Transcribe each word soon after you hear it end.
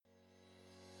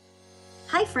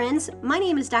Hi friends, my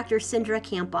name is Dr. Cindra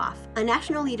Kampoff, a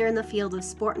national leader in the field of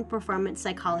sport and performance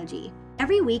psychology.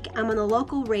 Every week, I'm on the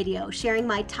local radio sharing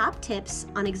my top tips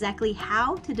on exactly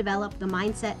how to develop the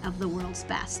mindset of the world's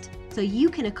best, so you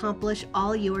can accomplish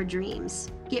all your dreams.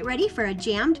 Get ready for a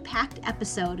jammed-packed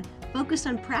episode focused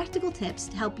on practical tips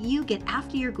to help you get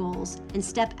after your goals and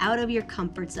step out of your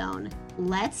comfort zone.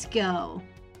 Let's go.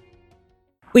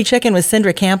 We check in with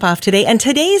Cindra Kampoff today, and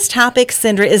today's topic,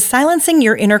 Cindra, is silencing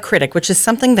your inner critic, which is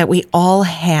something that we all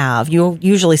have. You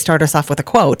usually start us off with a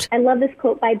quote. I love this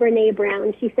quote by Brené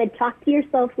Brown. She said, "Talk to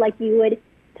yourself like you would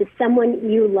to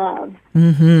someone you love."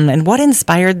 And what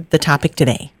inspired the topic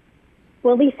today?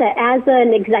 Well, Lisa, as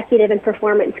an executive and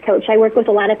performance coach, I work with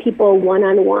a lot of people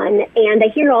one-on-one, and I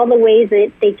hear all the ways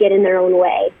that they get in their own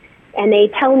way. And they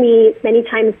tell me many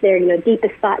times their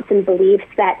deepest thoughts and beliefs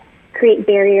that create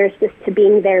barriers just to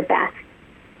being their best.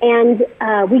 And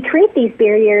we create these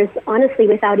barriers, honestly,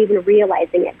 without even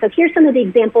realizing it. So here's some of the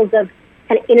examples of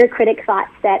kind of inner critic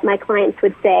thoughts that my clients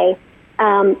would say,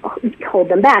 hold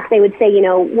them back. They would say,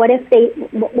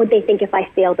 what would they think if I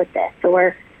failed at this?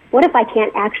 Or what if I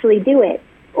can't actually do it?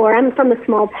 Or I'm from a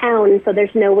small town, so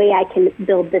there's no way I can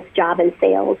build this job in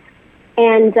sales.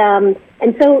 And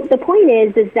so the point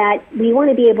is that we want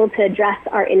to be able to address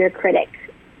our inner critic.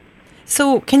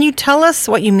 So can you tell us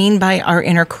what you mean by our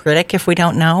inner critic if we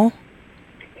don't know?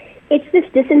 It's this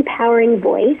disempowering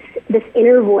voice, this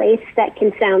inner voice that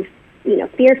can sound,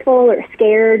 fearful or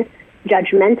scared,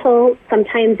 judgmental.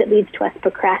 Sometimes it leads to us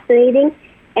procrastinating.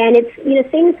 And it's,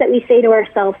 things that we say to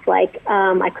ourselves like,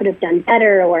 I could have done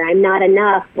better, or I'm not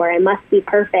enough, or I must be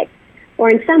perfect, or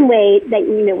in some way that,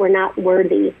 we're not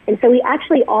worthy. And so we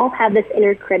actually all have this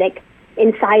inner critic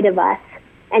inside of us.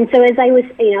 And so as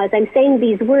I'm saying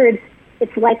these words,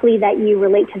 it's likely that you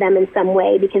relate to them in some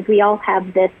way because we all have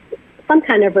some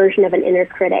kind of version of an inner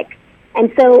critic.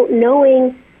 And so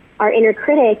knowing our inner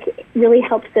critic really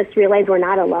helps us realize we're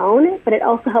not alone, but it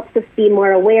also helps us be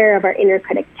more aware of our inner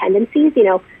critic tendencies.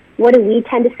 What do we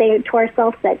tend to say to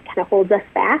ourselves that kind of holds us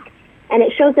back? And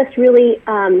it shows us really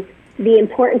the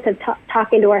importance of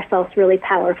talking to ourselves really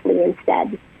powerfully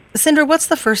instead. Cindra, what's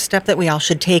the first step that we all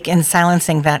should take in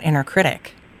silencing that inner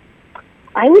critic?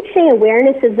 I would say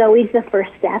awareness is always the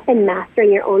first step in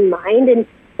mastering your own mind. And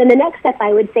then the next step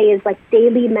I would say is like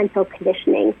daily mental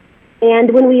conditioning.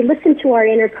 And when we listen to our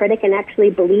inner critic and actually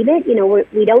believe it,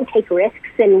 we don't take risks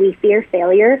and we fear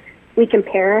failure. We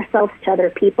compare ourselves to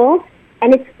other people.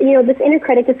 And it's, this inner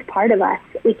critic is part of us.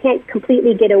 We can't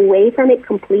completely get away from it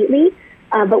completely,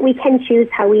 but we can choose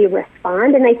how we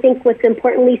respond. And I think what's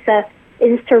important, Lisa,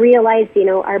 is to realize,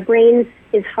 our brains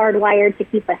is hardwired to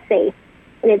keep us safe.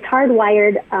 And it's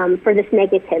hardwired for this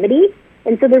negativity.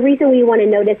 And so the reason we want to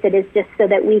notice it is just so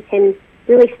that we can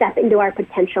really step into our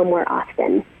potential more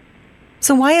often.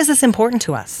 So why is this important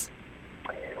to us?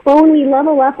 Well, when we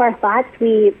level up our thoughts,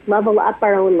 we level up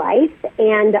our own life.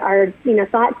 And our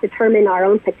thoughts determine our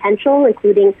own potential,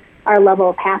 including our level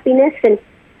of happiness. And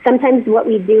sometimes what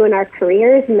we do in our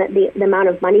careers and the amount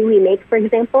of money we make, for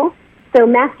example. So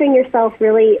mastering yourself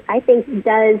really, I think,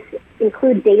 does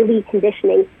include daily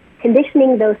conditioning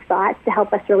those thoughts to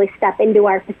help us really step into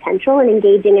our potential and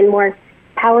engaging in more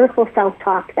powerful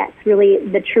self-talk that's really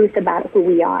the truth about who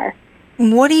we are.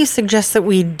 What do you suggest that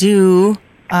we do?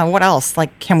 What else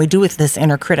can we do with this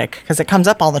inner critic? Because it comes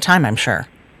up all the time, I'm sure.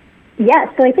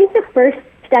 Yeah, so I think the first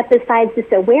step besides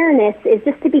this awareness is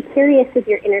just to be curious with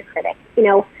your inner critic.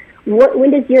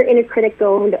 When does your inner critic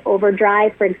go into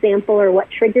overdrive, for example, or what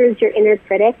triggers your inner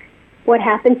critic? What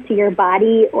happens to your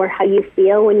body or how you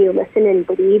feel when you listen and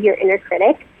believe your inner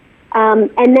critic?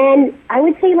 And then I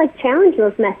would say challenge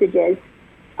those messages.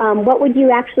 What would you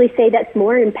actually say that's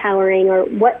more empowering, or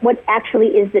what actually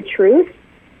is the truth?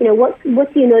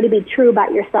 What do you know to be true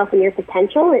about yourself and your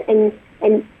potential, and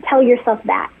tell yourself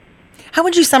that. How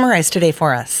would you summarize today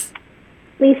for us?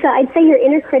 Lisa, I'd say your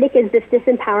inner critic is this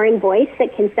disempowering voice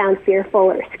that can sound fearful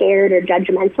or scared or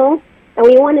judgmental. And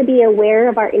we want to be aware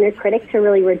of our inner critic to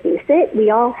really reduce it.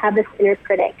 We all have this inner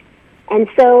critic. And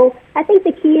so I think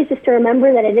the key is just to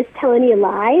remember that it is telling you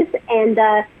lies and,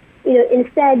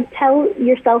 instead tell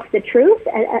yourself the truth.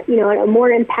 A more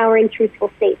empowering, truthful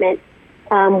statement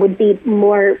would be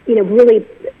more, really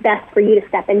best for you to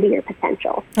step into your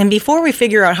potential. And before we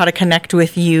figure out how to connect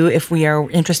with you, if we are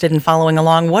interested in following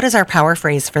along, what is our power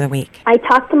phrase for the week? I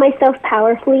talk to myself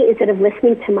powerfully instead of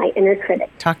listening to my inner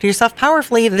critic. Talk to yourself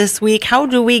powerfully this week. How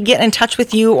do we get in touch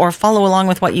with you or follow along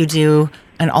with what you do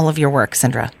and all of your work,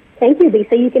 Cindra? Thank you,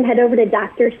 Lisa. You can head over to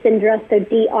Dr. Cindra, so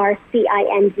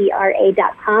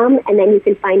DrCindra.com, and then you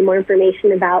can find more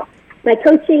information about my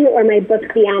coaching or my book,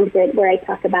 Beyond Good, where I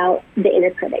talk about the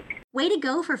inner critic. Way to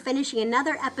go for finishing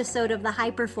another episode of the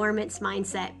High Performance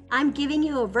Mindset. I'm giving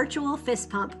you a virtual fist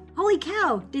pump. Holy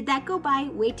cow, did that go by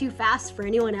way too fast for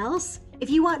anyone else? If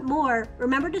you want more,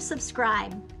 remember to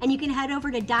subscribe, and you can head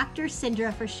over to Dr.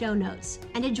 Cindra for show notes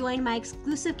and to join my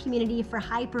exclusive community for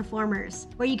high performers,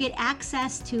 where you get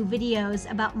access to videos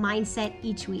about mindset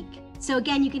each week. So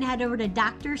again, you can head over to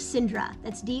Dr. Cindra,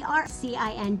 that's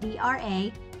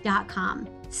DrCindra.com.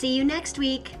 See you next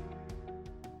week.